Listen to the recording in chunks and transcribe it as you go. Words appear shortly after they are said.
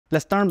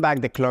Let's turn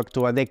back the clock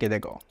to a decade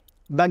ago.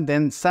 Back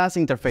then, SaaS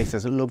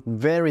interfaces looked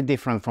very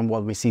different from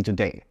what we see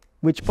today,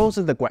 which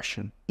poses the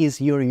question,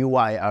 is your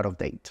UI out of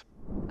date?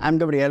 I'm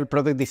Gabriel,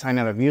 product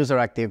designer of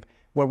UserActive,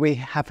 where we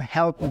have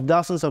helped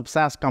dozens of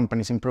SaaS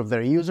companies improve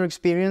their user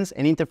experience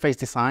and interface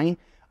design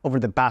over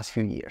the past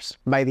few years.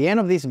 By the end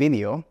of this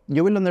video,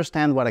 you will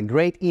understand what a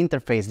great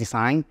interface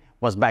design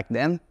was back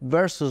then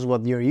versus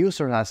what your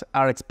users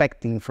are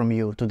expecting from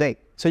you today.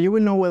 So you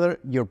will know whether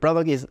your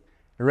product is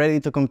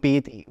ready to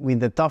compete with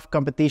the tough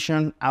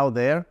competition out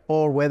there,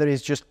 or whether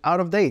it's just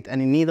out of date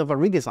and in need of a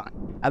redesign.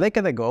 A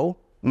decade ago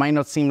might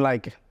not seem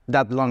like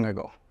that long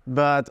ago,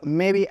 but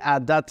maybe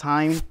at that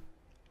time,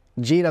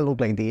 Jira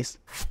looked like this,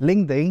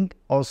 LinkedIn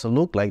also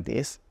looked like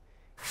this,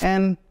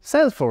 and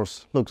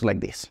Salesforce looks like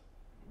this.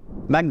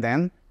 Back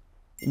then,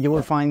 you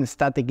will find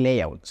static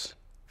layouts,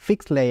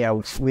 fixed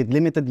layouts with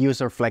limited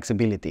user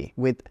flexibility,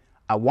 with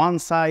a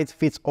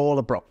one-size-fits-all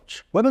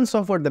approach. Web and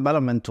software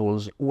development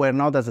tools were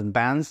not as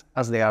advanced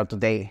as they are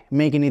today,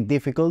 making it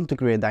difficult to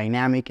create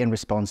dynamic and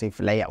responsive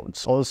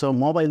layouts. Also,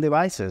 mobile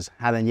devices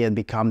hadn't yet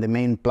become the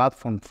main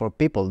platform for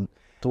people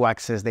to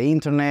access the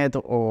internet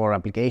or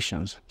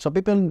applications. So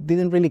people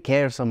didn't really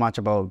care so much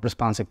about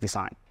responsive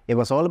design. It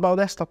was all about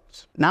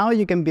desktops. Now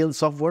you can build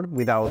software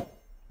without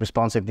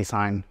responsive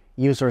design.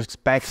 Users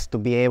expect to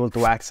be able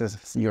to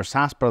access your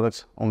SaaS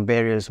products on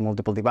various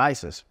multiple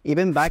devices.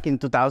 Even back in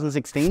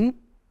 2016,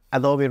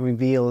 Adobe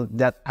revealed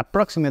that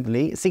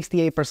approximately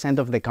 68%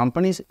 of the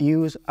companies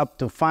use up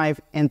to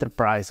 5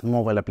 enterprise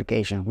mobile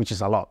applications, which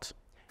is a lot.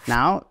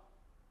 Now,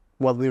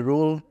 what we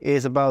rule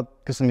is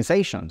about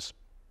customizations.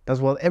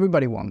 That's what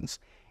everybody wants.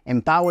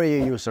 Empower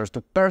your users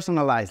to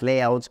personalize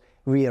layouts,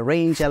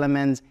 rearrange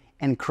elements,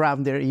 and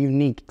craft their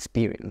unique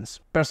experience.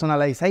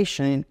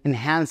 Personalization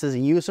enhances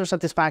user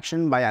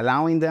satisfaction by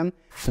allowing them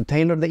to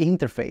tailor the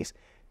interface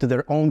to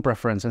their own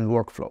preferences and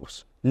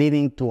workflows,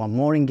 leading to a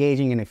more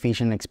engaging and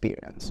efficient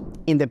experience.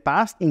 In the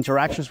past,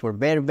 interactions were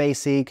very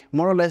basic,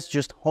 more or less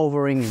just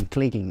hovering and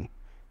clicking.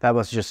 That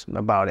was just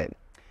about it.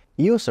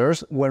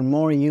 Users were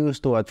more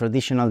used to a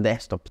traditional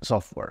desktop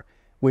software,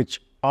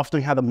 which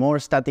often had a more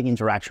static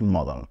interaction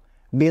model.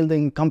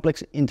 Building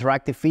complex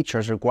interactive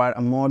features required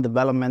a more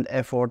development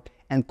effort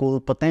and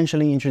could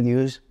potentially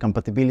introduce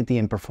compatibility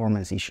and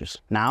performance issues.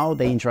 Now,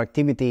 the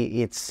interactivity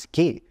is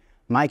key.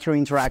 Micro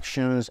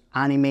interactions,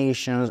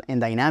 animations,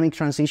 and dynamic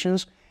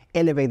transitions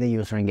elevate the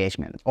user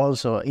engagement.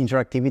 Also,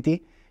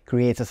 interactivity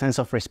creates a sense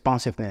of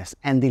responsiveness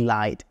and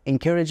delight,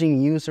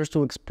 encouraging users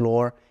to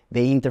explore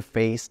the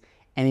interface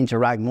and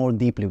interact more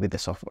deeply with the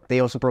software. They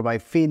also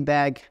provide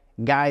feedback,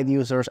 guide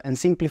users, and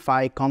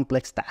simplify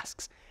complex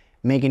tasks,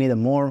 making it a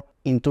more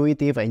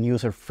intuitive and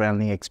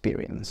user-friendly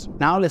experience.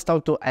 Now let's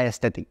talk to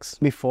aesthetics.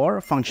 Before,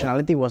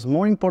 functionality was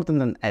more important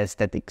than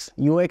aesthetics.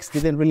 UX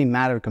didn't really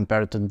matter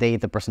compared to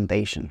data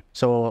presentation.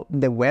 So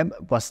the web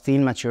was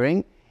still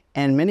maturing,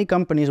 and many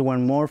companies were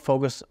more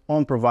focused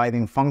on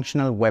providing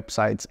functional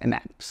websites and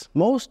apps.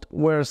 Most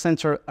were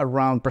centered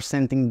around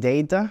presenting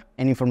data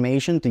and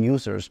information to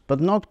users,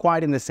 but not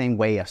quite in the same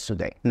way as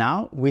today.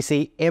 Now, we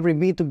see every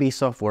B2B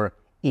software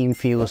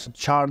infuse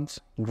charts,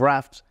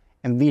 graphs,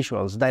 and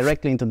visuals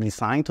directly into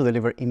design to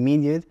deliver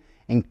immediate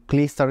and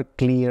crystal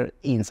clear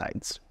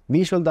insights.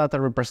 Visual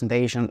data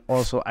representation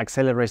also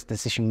accelerates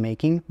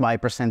decision-making by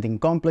presenting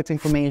complex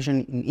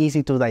information in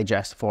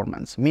easy-to-digest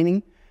formats,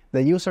 meaning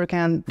the user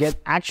can get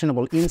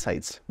actionable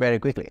insights very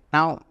quickly.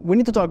 Now, we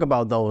need to talk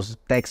about those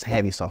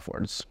text-heavy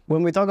softwares.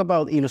 When we talk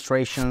about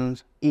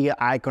illustrations,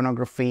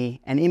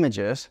 iconography, and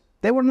images,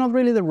 they were not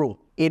really the rule.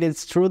 It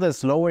is true that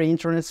slower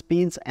internet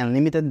speeds and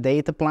limited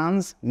data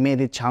plans made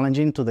it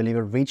challenging to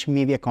deliver rich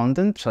media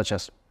content, such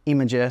as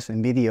images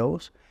and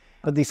videos.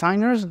 But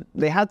designers,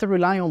 they had to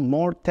rely on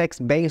more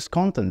text-based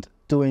content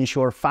to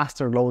ensure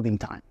faster loading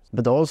times.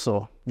 But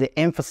also, the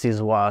emphasis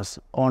was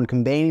on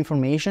conveying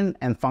information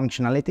and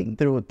functionality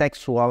through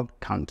textual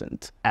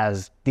content,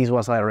 as this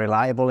was a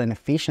reliable and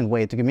efficient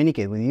way to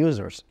communicate with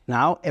users.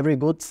 Now, every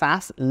good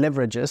SaaS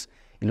leverages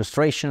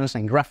illustrations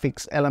and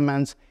graphics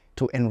elements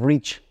to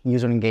enrich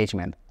user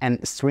engagement and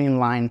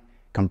streamline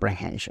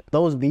comprehension.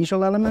 Those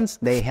visual elements,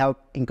 they help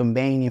in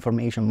conveying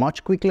information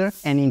much quicker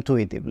and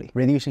intuitively,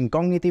 reducing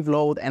cognitive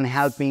load and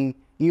helping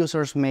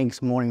users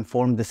make more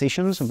informed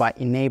decisions by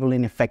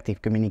enabling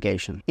effective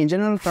communication. In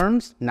general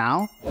terms,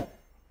 now,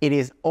 it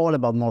is all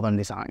about modern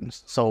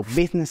designs. So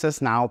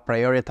businesses now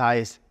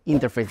prioritize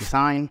interface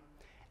design,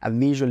 a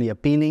visually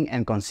appealing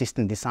and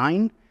consistent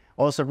design,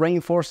 also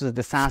reinforces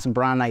the SaaS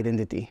brand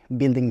identity,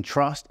 building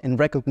trust and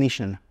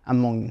recognition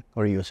among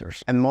our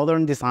users. And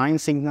modern design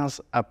signals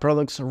a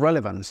product's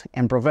relevance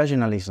and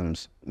professionalism,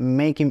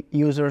 making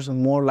users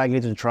more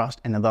likely to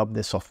trust and adopt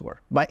the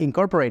software. By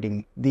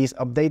incorporating these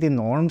updated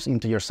norms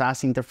into your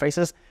SaaS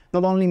interfaces,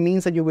 not only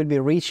means that you will be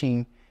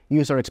reaching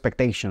user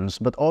expectations,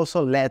 but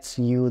also lets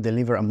you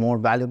deliver a more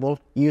valuable,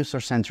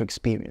 user-centric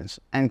experience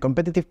and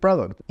competitive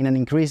product in an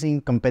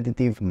increasing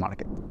competitive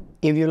market.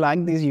 If you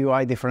like these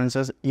UI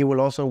differences, you will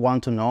also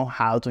want to know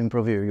how to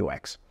improve your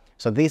UX.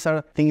 So these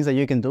are things that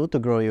you can do to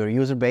grow your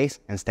user base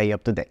and stay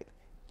up to date.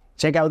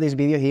 Check out this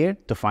video here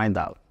to find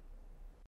out.